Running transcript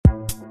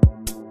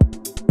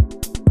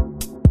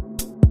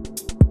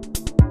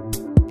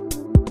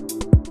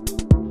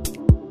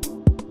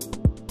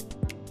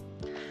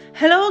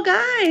Hello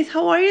guys,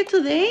 how are you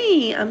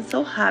today? I'm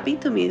so happy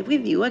to meet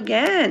with you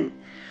again.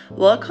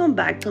 Welcome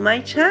back to my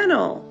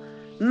channel,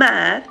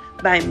 Math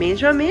by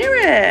Miss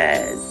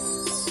Ramirez.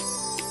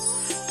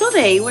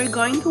 Today we're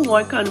going to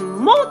work on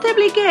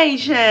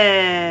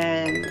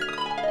multiplication.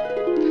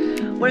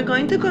 We're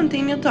going to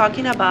continue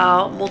talking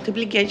about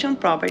multiplication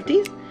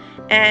properties,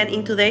 and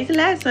in today's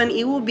lesson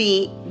it will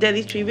be the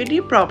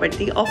distributive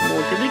property of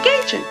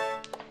multiplication.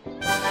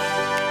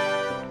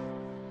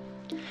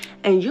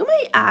 And you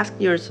may ask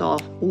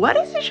yourself, what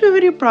is the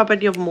distributive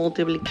property of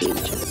multiplication?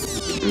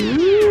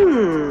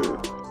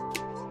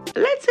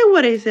 Let's see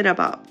what is it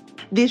about.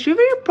 The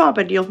distributive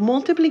property of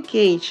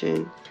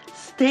multiplication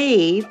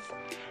states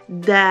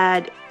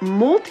that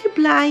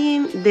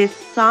multiplying the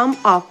sum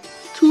of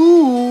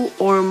two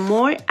or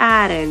more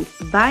addends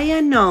by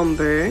a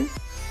number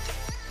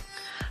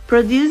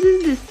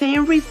produces the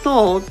same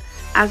result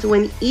as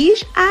when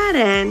each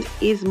addend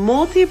is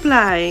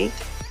multiplied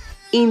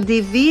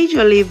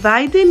individually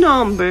by the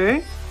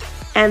number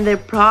and the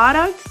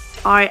products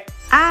are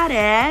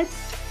added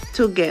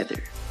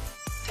together.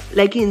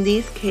 Like in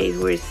this case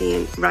we're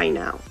seeing right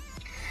now.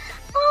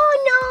 Oh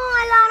no,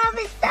 a lot of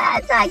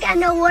stats. I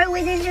cannot work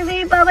with the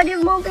distributive property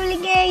of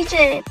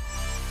multiplication.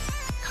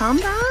 Calm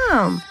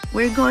down.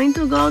 We're going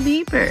to go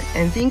deeper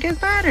and think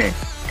smarter.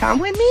 Come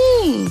with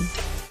me.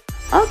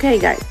 Okay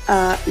guys,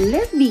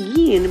 let's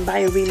begin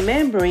by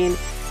remembering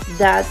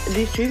that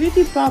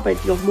distributive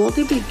property of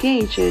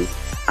multiplication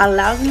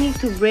allows me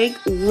to break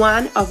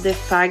one of the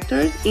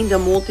factors in the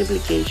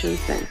multiplication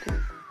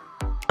sentence.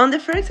 On the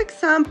first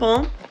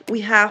example, we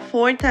have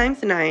 4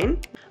 times 9.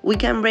 We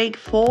can break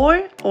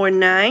 4 or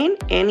 9,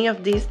 any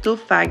of these two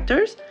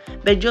factors,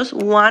 but just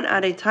one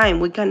at a time.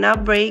 We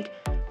cannot break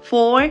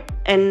 4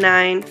 and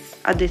 9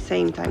 at the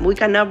same time. We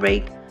cannot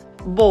break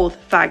both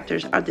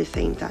factors at the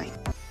same time.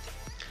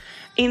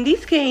 In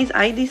this case,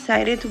 I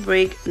decided to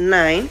break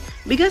 9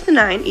 because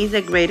 9 is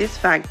the greatest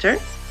factor.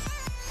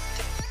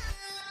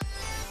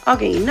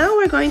 Okay, now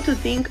we're going to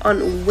think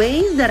on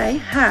ways that I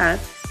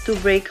have to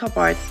break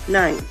apart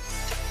 9.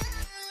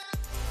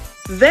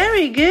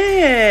 Very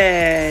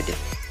good!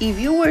 If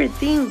you were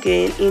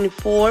thinking in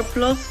 4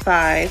 plus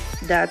 5,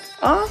 that's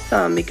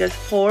awesome because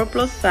 4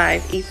 plus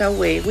 5 is a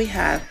way we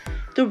have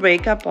to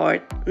break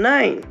apart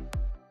 9.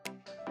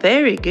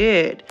 Very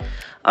good.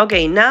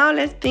 Okay, now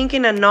let's think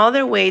in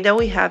another way that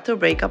we have to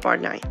break apart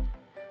 9.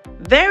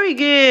 Very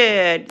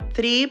good.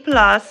 3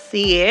 plus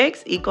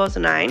 6 equals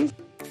 9.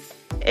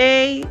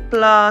 8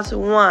 plus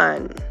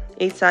 1.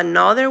 It's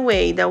another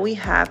way that we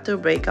have to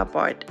break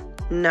apart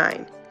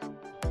 9.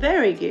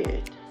 Very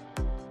good.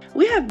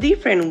 We have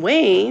different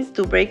ways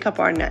to break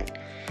apart 9.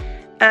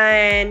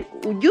 And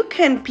you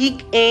can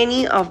pick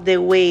any of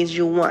the ways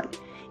you want.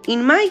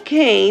 In my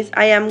case,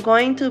 I am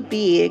going to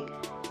pick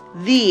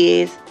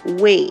this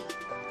way.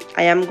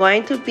 I am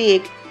going to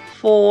pick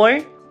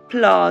 4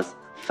 plus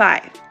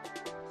 5.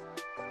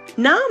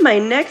 Now my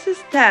next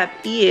step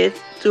is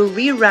to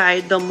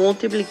rewrite the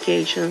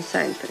multiplication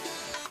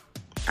sentence.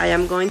 I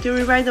am going to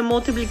rewrite the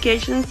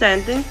multiplication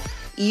sentence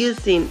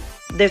using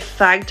the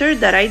factor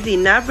that I did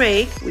not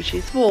break, which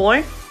is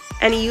 4,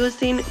 and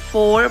using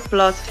 4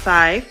 plus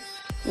 5,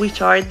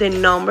 which are the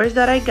numbers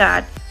that I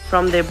got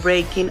from the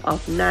breaking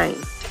of 9.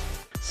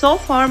 So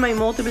far, my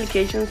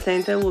multiplication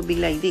sentence will be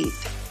like this.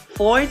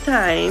 4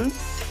 times,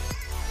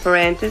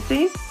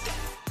 parentheses,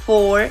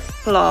 4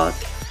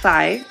 plus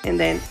 5, and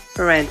then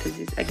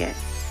parentheses again.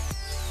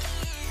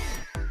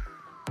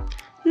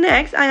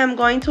 Next, I am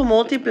going to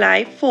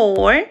multiply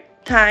 4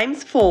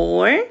 times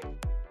 4.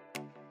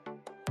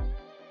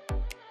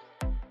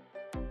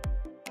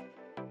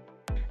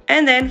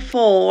 And then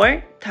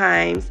 4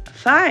 times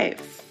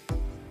 5.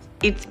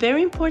 It's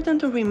very important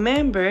to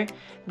remember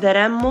that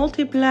I'm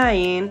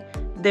multiplying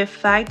the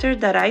factor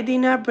that I did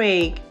not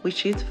break,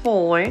 which is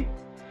 4,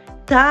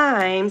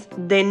 times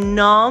the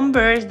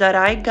numbers that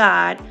I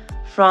got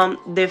from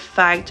the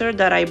factor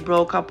that I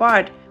broke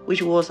apart,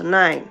 which was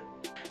 9.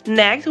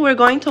 Next, we're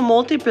going to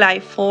multiply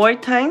 4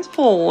 times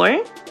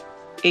 4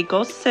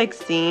 equals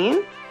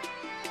 16.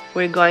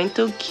 We're going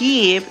to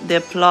keep the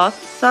plus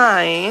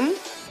sign.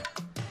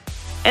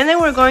 And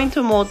then we're going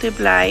to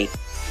multiply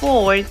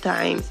 4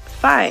 times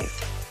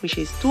 5, which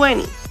is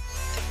 20.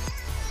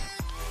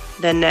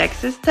 The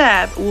next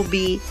step will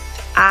be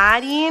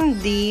adding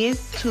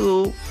these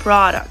two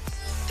products,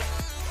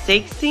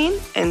 16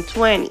 and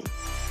 20.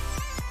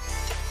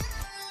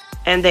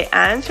 And the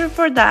answer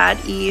for that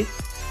is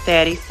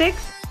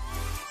 36.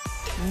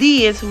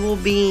 This will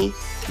be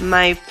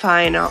my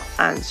final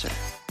answer.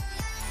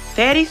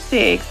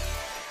 36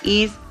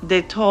 is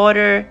the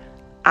total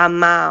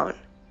amount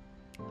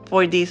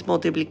for this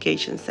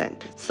multiplication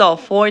sentence. So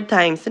 4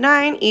 times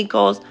 9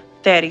 equals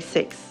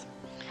 36.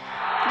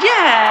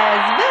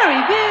 Yes,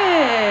 very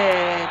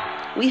good.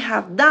 We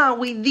have done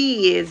with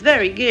this.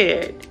 Very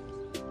good.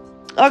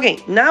 Okay,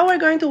 now we're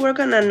going to work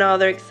on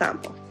another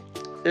example.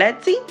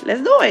 Let's see.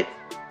 Let's do it.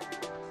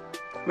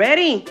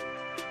 Ready?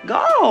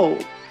 Go.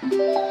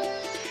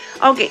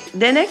 Okay,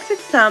 the next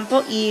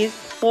example is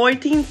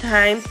 14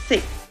 times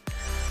 6.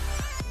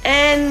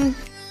 And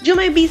you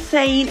may be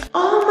saying,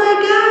 oh my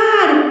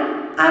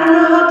God, I don't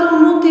know how to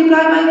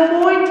multiply by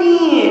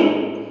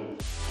 14.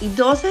 It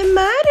doesn't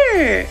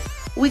matter.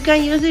 We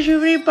can use the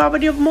distributive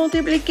property of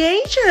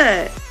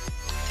multiplication.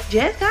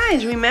 Yes,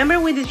 guys, remember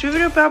with the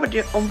distributive property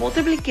of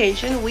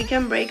multiplication, we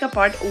can break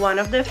apart one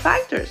of the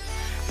factors.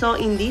 So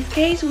in this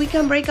case, we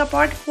can break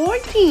apart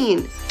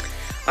 14.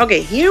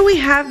 Okay, here we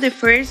have the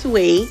first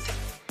way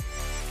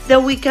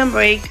that we can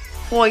break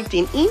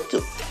 14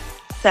 into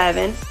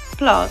 7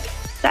 plus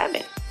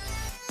 7.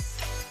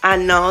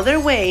 Another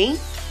way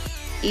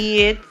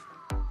is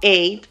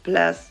 8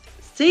 plus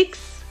 6,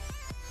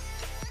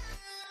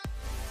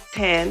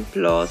 10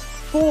 plus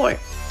 4.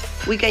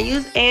 We can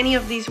use any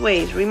of these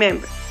ways,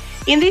 remember.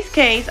 In this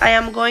case, I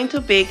am going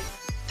to pick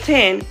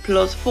 10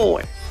 plus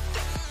 4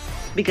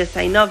 because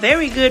I know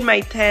very good my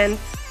 10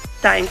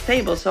 times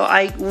table, so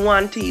I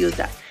want to use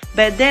that.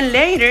 But then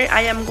later,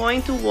 I am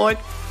going to work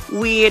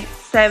with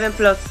 7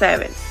 plus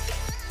 7.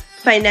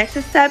 My next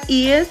step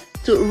is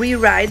to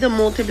rewrite the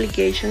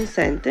multiplication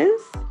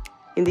sentence.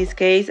 In this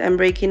case, I'm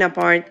breaking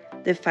apart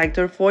the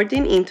factor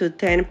 14 into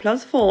 10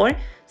 plus 4.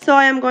 So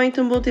I am going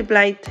to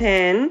multiply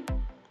 10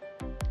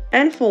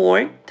 and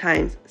 4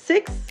 times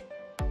 6.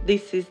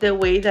 This is the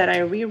way that I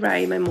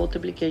rewrite my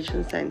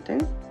multiplication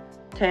sentence.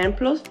 10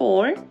 plus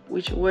 4,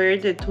 which were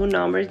the two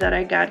numbers that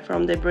I got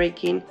from the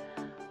breaking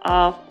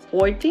of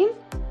 14,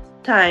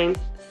 times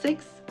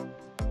 6.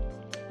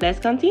 Let's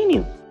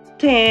continue.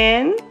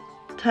 10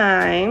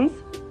 times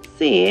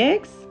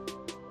 6.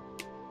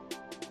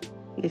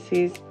 This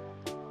is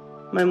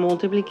my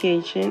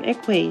multiplication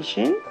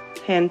equation.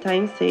 10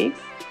 times 6.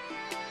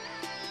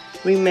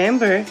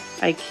 Remember,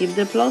 I keep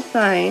the plus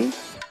sign.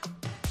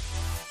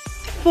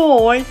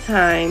 4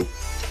 times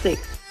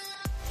 6.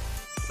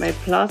 My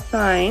plus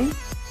sign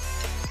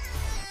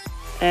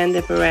and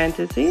the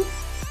parentheses.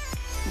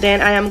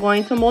 Then I am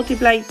going to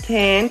multiply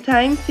 10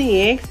 times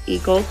 6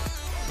 equals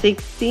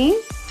 60.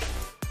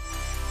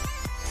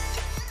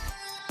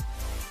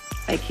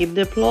 I keep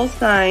the plus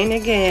sign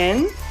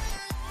again.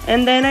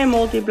 And then I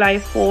multiply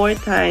 4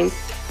 times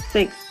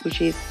 6,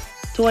 which is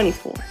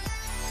 24.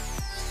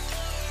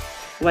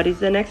 What is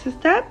the next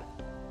step?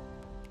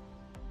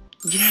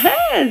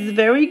 Yes,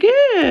 very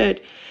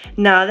good.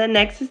 Now the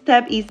next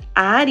step is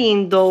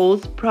adding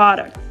those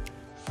products.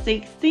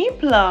 60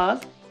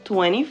 plus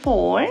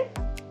 24.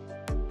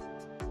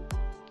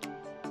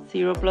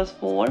 0 plus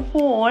 4,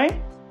 4.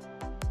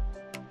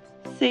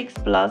 6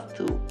 plus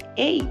 2,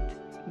 8.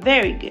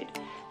 Very good.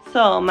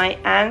 So my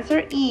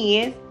answer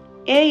is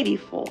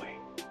 84.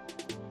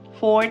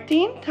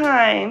 14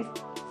 times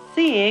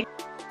 6.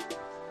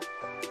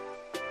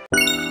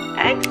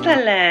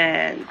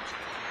 Excellent.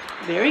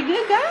 Very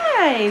good,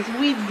 guys.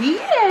 We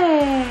did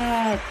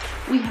it.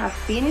 We have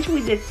finished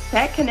with the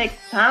second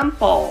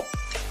example.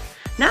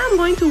 Now I'm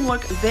going to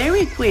work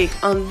very quick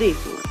on this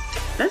one.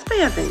 Let's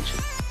pay attention.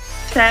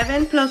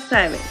 7 plus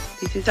 7.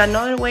 This is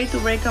another way to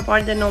break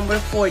apart the number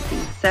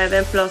 14.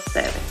 7 plus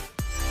 7.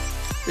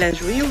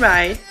 Let's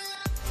rewrite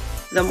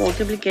the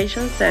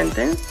multiplication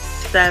sentence.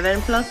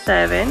 7 plus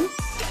 7.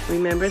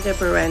 Remember the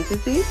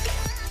parentheses.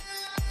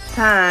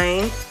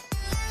 Times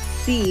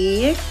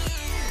 6.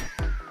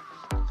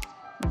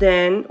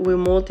 Then we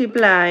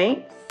multiply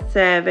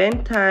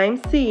 7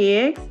 times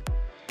 6.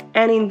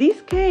 And in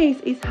this case,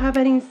 it's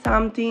happening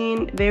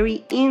something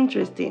very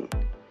interesting.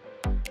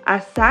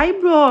 As I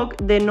broke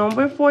the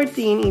number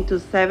 14 into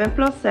 7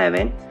 plus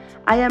 7,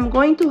 I am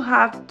going to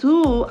have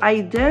two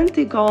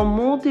identical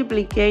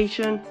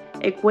multiplication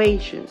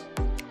equations.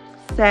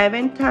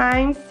 7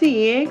 times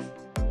 6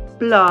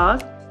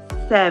 plus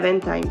 7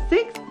 times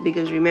 6.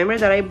 Because remember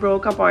that I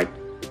broke apart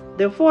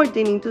the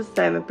 14 into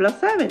 7 plus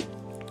 7.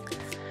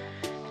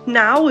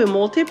 Now we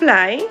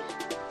multiply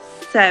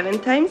 7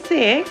 times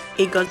 6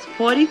 equals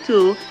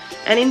 42.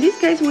 And in this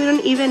case, we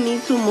don't even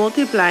need to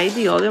multiply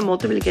the other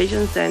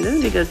multiplication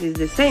sentence because it's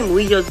the same.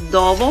 We just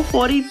double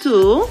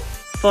 42.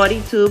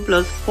 42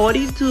 plus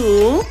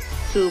 42.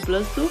 2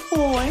 plus 2,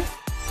 4.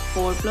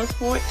 4 plus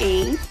 4,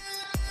 8.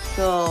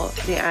 So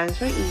the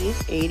answer is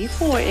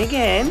 84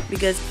 again,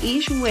 because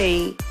each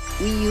way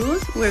we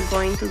use, we're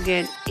going to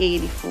get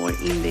 84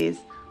 in this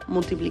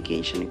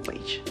multiplication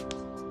equation.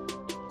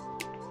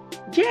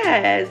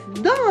 Yes,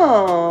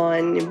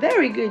 done!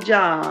 Very good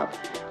job.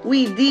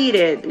 We did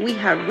it. We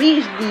have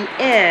reached the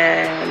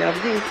end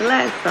of this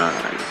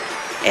lesson.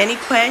 Any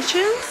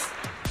questions?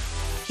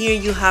 Here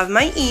you have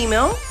my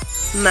email,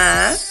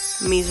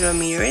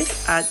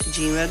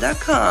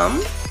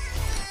 math.missramirez@gmail.com.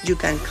 You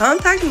can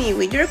contact me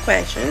with your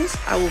questions.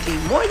 I will be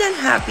more than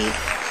happy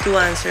to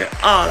answer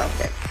all of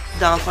them.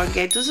 Don't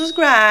forget to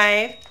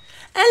subscribe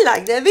and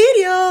like the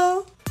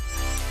video.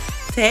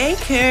 Take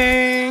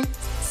care.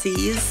 See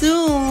you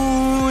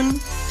soon.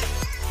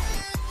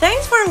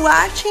 Thanks for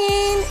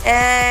watching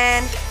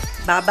and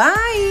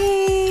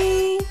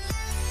bye-bye.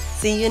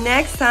 See you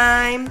next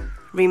time.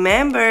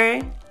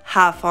 Remember,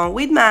 have fun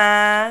with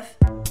math.